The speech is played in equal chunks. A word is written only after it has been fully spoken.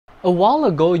A while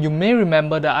ago, you may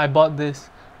remember that I bought this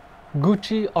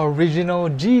Gucci original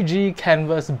GG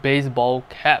canvas baseball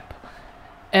cap.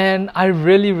 And I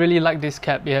really like this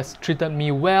cap. It has treated me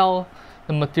well.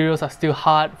 The materials are still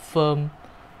hard, firm,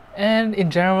 and in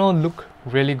general look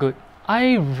really good.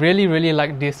 I really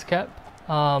like this cap.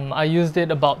 I used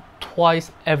it about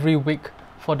twice every week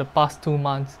for the past 2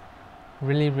 months.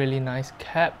 Really nice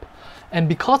cap. And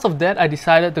because of that, I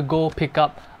decided to go pick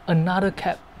up another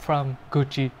cap from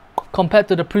Gucci. Compared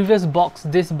to the previous box,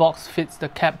 this box fits the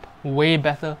cap way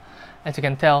better. As you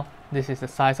can tell, this is the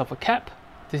size of a cap.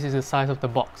 This is the size of the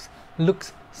box.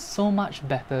 Looks so much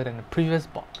better than the previous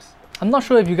box. I'm not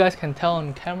sure if you guys can tell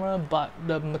on camera, but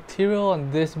the material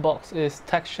on this box is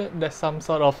textured. There's some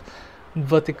sort of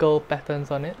vertical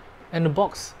patterns on it. And the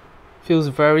box feels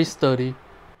very sturdy.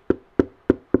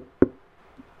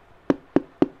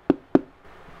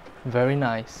 Very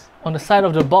nice. On the side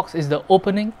of the box is the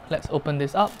opening. Let's open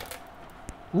this up.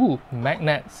 Ooh,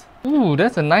 magnets. Ooh,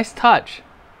 that's a nice touch.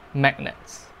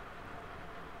 Magnets.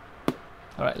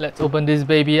 Alright, let's open this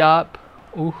baby up.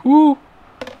 Ooh,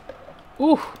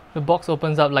 ooh, the box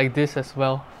opens up like this as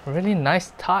well. Really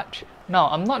nice touch. Now,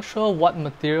 I'm not sure what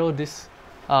material this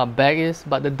bag is,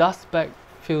 but the dust bag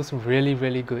feels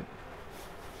really good.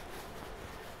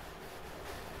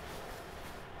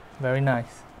 Very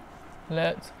nice.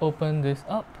 Let's open this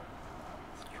up.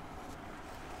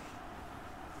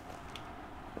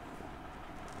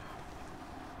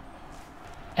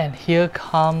 And here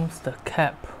comes the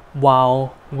cap.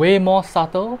 Wow, way more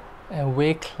subtle and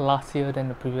way classier than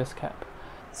the previous cap.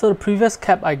 So the previous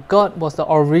cap I got was the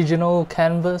original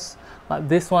canvas, but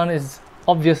this one is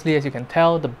obviously, as you can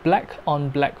tell, the black on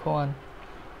black one.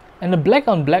 And the black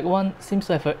on black one seems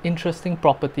to have an interesting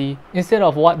property. Instead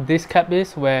of what this cap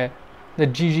is, where the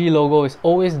GG logo is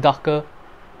always darker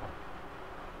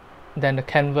than the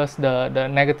canvas, the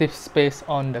negative space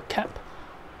on the cap.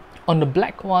 On the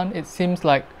black one, it seems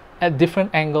like at different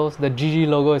angles, the GG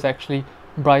logo is actually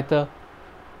brighter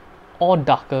or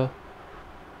darker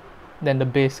than the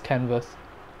base canvas.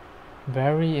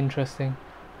 Very interesting.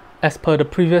 As per the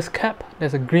previous cap,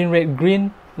 there's a green, red,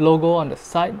 green logo on the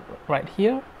side right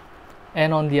here,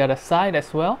 and on the other side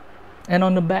as well. And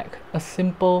on the back, a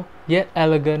simple yet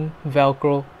elegant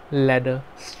Velcro leather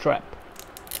strap.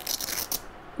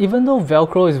 Even though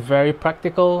Velcro is very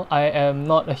practical, I am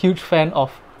not a huge fan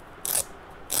of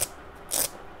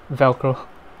Velcro.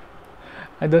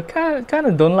 I kind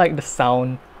of don't like the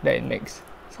sound that it makes.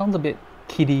 Sounds a bit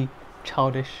kiddie,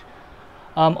 childish.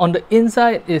 On the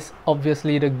inside is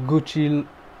obviously the Gucci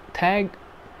tag.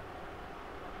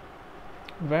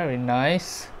 Very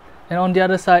nice. And on the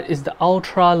other side is the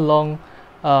ultra long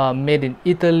made in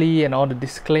Italy and all the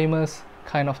disclaimers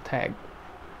kind of tag.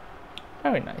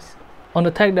 Very nice. On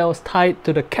the tag that was tied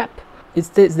to the cap, it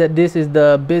states that this is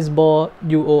the baseball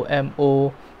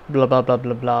UOMO blah blah blah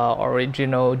blah blah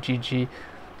original GG,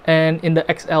 and in the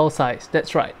XL size.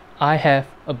 That's right, I have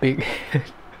a big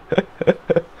head.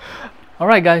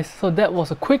 Alright guys, so that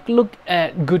was a quick look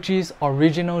at Gucci's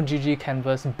original GG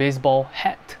canvas baseball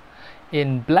hat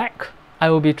in black. I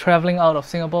will be traveling out of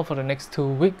Singapore for the next 2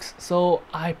 weeks, so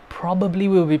I probably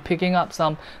will be picking up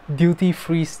some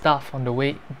duty-free stuff on the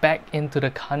way back into the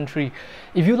country.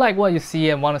 If you like what you see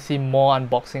and want to see more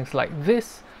unboxings like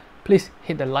this, please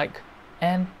hit the like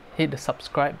and hit the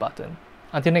subscribe button.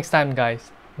 Until next time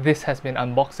guys, this has been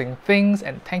Unboxing Things,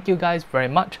 and thank you guys very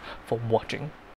much for watching.